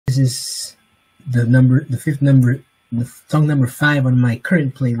This is the fifth number, the song number 5 on my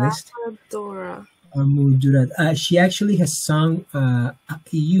current playlist. Dora. She actually has sung.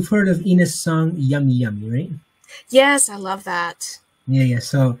 You've heard of Ina's song "Yummy Yummy," right? Yes, I love that. Yeah.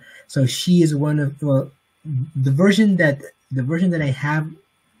 So she is one of the version that I have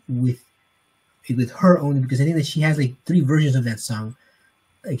with her only, because I think that she has like 3 versions of that song.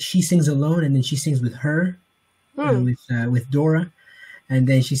 Like she sings alone, and then she sings with her, with Dora, and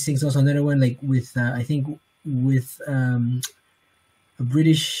then she sings also another one like with I think with a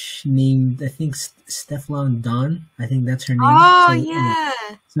British named, I think, Stefflon Don. I think that's her name. Oh, so, yeah.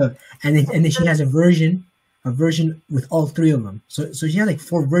 So and then she has a version with all 3 of them. So she has like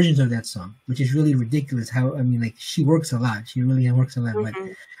 4 versions of that song, which is really ridiculous. How, I mean, like, she works a lot. She really works a lot.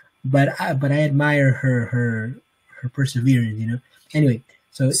 But I admire her perseverance. Anyway,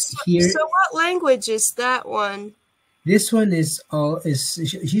 so here. So what language is that one? This one is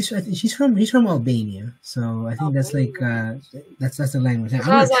she's from Albania, so I think that's like that's the language. I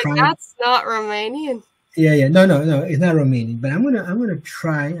was like, that's not Romanian. Yeah, no, it's not Romanian. But I'm gonna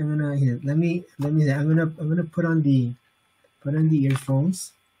try. I'm gonna here. Let me. I'm gonna put on the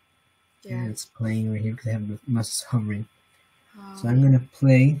earphones. Yeah, and it's playing right here because I have the mouse hovering. So I'm gonna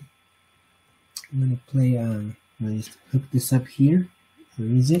play. Let me just hook this up here. Where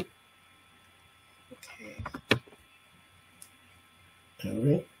is it? All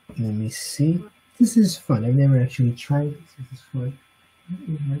right, let me see. This is fun. I've never actually tried this. This is fun.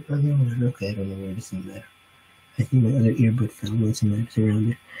 Okay, I don't know where this is at. I think my other earbud fell. It's around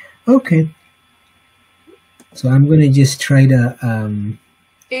there. Okay. So I'm gonna just try to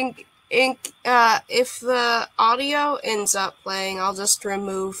if the audio ends up playing, I'll just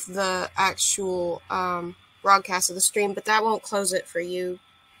remove the actual broadcast of the stream, but that won't close it for you.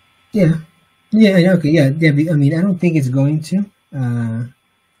 Yeah. Okay. Yeah. I mean, I don't think it's going to.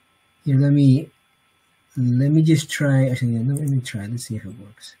 Here, let me just try. Actually, no, let me try. Let's see if it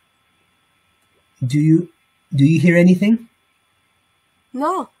works. Do you hear anything?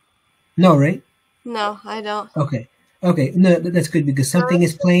 No. No, right? No, I don't. Okay. No, that's good, because something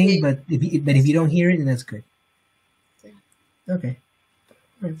is playing, but if you don't hear it, then that's good. Okay.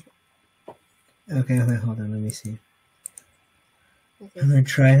 Okay. Hold on. Let me see. Okay. I'm gonna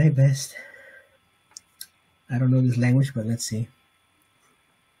try my best. I don't know this language, but let's see.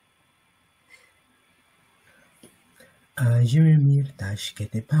 Ajmir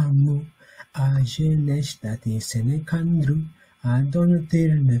taşkete pamu, ajneştati sene kandru,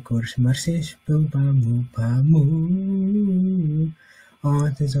 adontirne korsmarses pamu.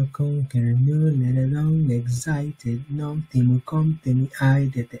 Authors of conquer new, let along excited, non timu comptemi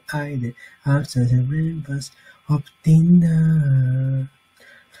aide, absence of rembas, optina.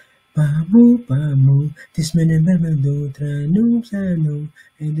 Pamu, this man and do tranum sanu,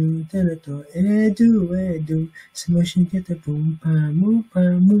 edu terato, edu, smoshing get a boom, pamu,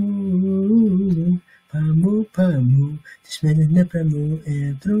 this man and nepramu,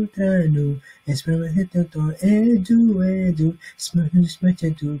 edu tranu, espramateto, edu,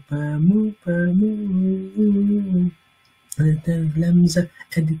 smachetu, pamu, Lamza,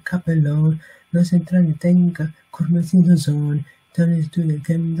 edu capelon, no central tenga, curmasin zone. Turn it to the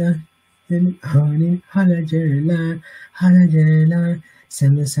camera, then honey, halajela,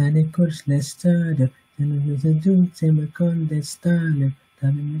 semisonic course, let's start. Then there's a do, semicon, let's start.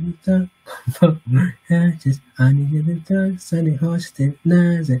 Just I need the drug, sunny hostel,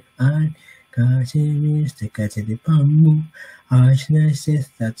 Naza, I catch him, the catch the pamu, Ashna says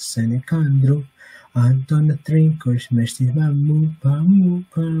that's sunny condro. Anton the train course, mercy, pamu.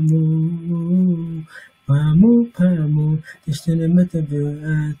 Pamu, this to the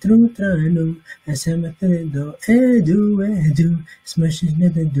metabu, true trano, as a method, edu, smashes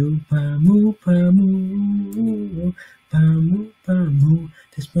never do, pamu,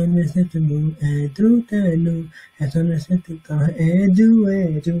 this man is not to move, true trano, as on a set of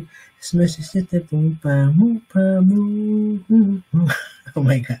edu, smashes it the boom, pamu. Oh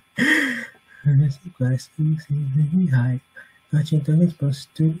my god. That's the question, high. Watching the response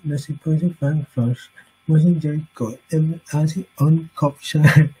to the supposed fun flush. Wasn't just good as on cop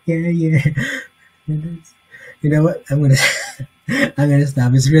shot. Yeah. You know what? I'm gonna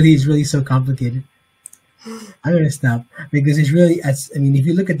stop. It's really so complicated. I'm gonna stop because it's really. I mean, if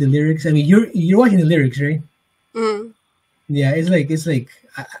you look at the lyrics, I mean, you're watching the lyrics, right? Mm. Yeah, it's like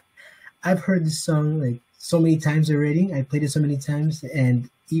I've heard this song like so many times already. I played it so many times, and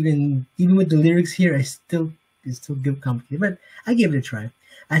even with the lyrics here, it's still get complicated. But I give it a try.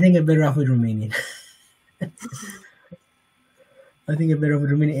 I think I'm better off with Romanian. I think I'm better off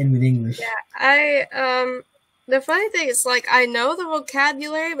with Romanian and with English. Yeah, The funny thing is, like, I know the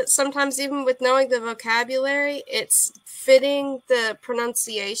vocabulary, but sometimes even with knowing the vocabulary, it's fitting the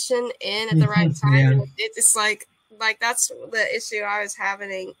pronunciation in at the right time. Yeah, And it's like that's the issue I was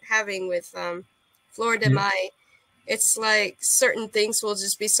having with Flor de yeah, Mai. It's like certain things will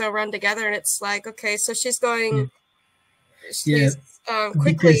just be so run together, and it's like, okay, so yeah, yeah. she's Because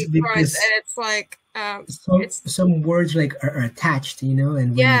quickly throwing, and it's like it's some words like are attached, you know,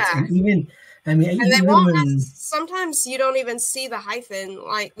 and when it's yeah. and even I mean And they even won't when sometimes you don't even see the hyphen,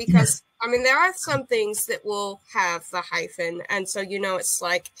 like, yeah, because I mean there are some things that will have the hyphen, and so you know it's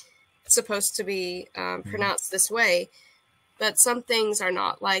like supposed to be pronounced this way, but some things are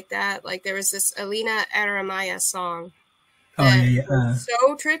not like that. Like there was this Alina Aramaya song oh yeah, that yeah, was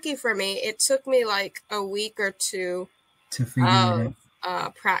so tricky for me. It took me like a week or two to figure it out.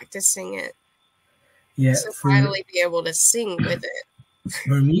 of practicing it Yeah, to finally be able to sing with it.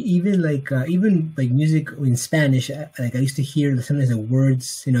 for me, even like music in Spanish, like I used to hear sometimes the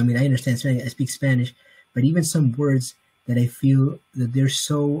words. You know, I mean, I understand Spanish, I speak Spanish, but even some words that I feel that they're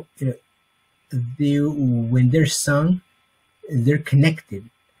so, you know, they when they're sung, they're connected.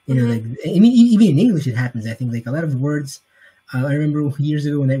 You know, Mm-hmm. like I mean, even in English, it happens. I think like a lot of the words. I remember years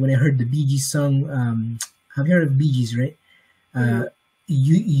ago when I heard the Bee Gees song. Have you heard of Bee Gees, right? Mm-hmm. Uh,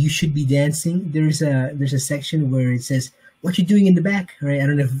 you should be dancing. There's a section where it says what you doing in the back, right? I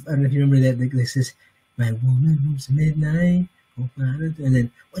don't know if you remember that. Like this is my woman moves midnight, and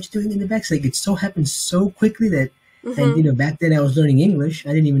then what you doing in the back? So, like it so happens so quickly that, and Mm-hmm. you know, back then I was learning English. I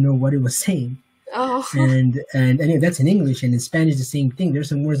didn't even know what it was saying, Oh. and I mean that's in English, and in Spanish the same thing. There's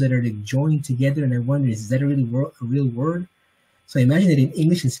some words that are like joined together, and I wonder is that a really a real word? So I imagine that in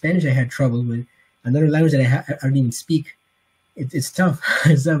English and Spanish I had trouble with. Another language that I don't even speak. It's tough.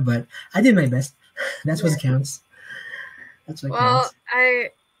 It's tough, but I did my best. That's what Yeah. counts. That's what Well, counts.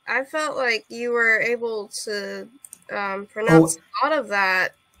 I felt like you were able to Oh, pronounce a lot of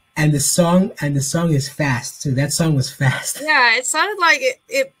that. and the song is fast. So that song was fast. Yeah, it sounded like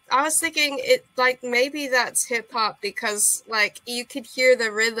it. I was thinking it like maybe that's hip hop because like you could hear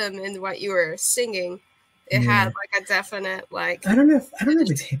the rhythm in what you were singing. It had Yeah. like a definite like. I don't know if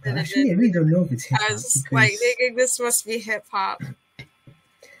it's hip hop. Actually, I really don't know if it's hip I hop was like because thinking this must be hip hop,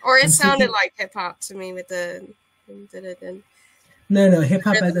 or it I'm sounded thinking like hip hop to me with the no, hip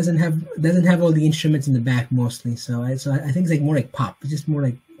hop rhythm. doesn't have all the instruments in the back mostly. I think it's like more like pop. It's just more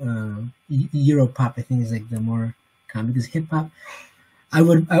like Euro pop. I think is like the more common because hip hop. I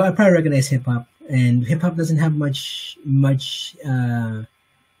would probably recognize hip hop, and hip hop doesn't have much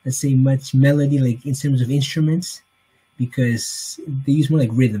let's say much melody like in terms of instruments because they use more like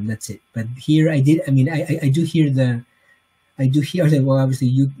rhythm. That's it. But here I did. I mean, I do hear the. I do hear that. Well, obviously,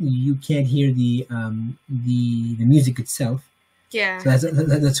 you can't hear the music itself, Yeah. so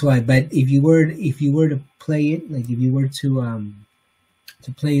that's why. But if you were to play it, like if you were to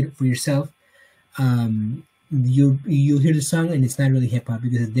play it for yourself, you'll hear the song and it's not really hip hop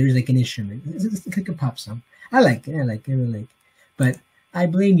because there is like an instrument. It's like a pop song. I like it. I really like it. But I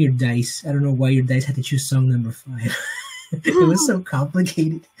blame your dice. I don't know why your dice had to choose song number 5. It was so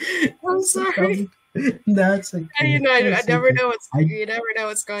complicated. It I'm was so sorry. complicated. No, it's You okay. know, It's I never okay. know what's I you never know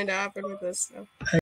what's going to happen with this stuff.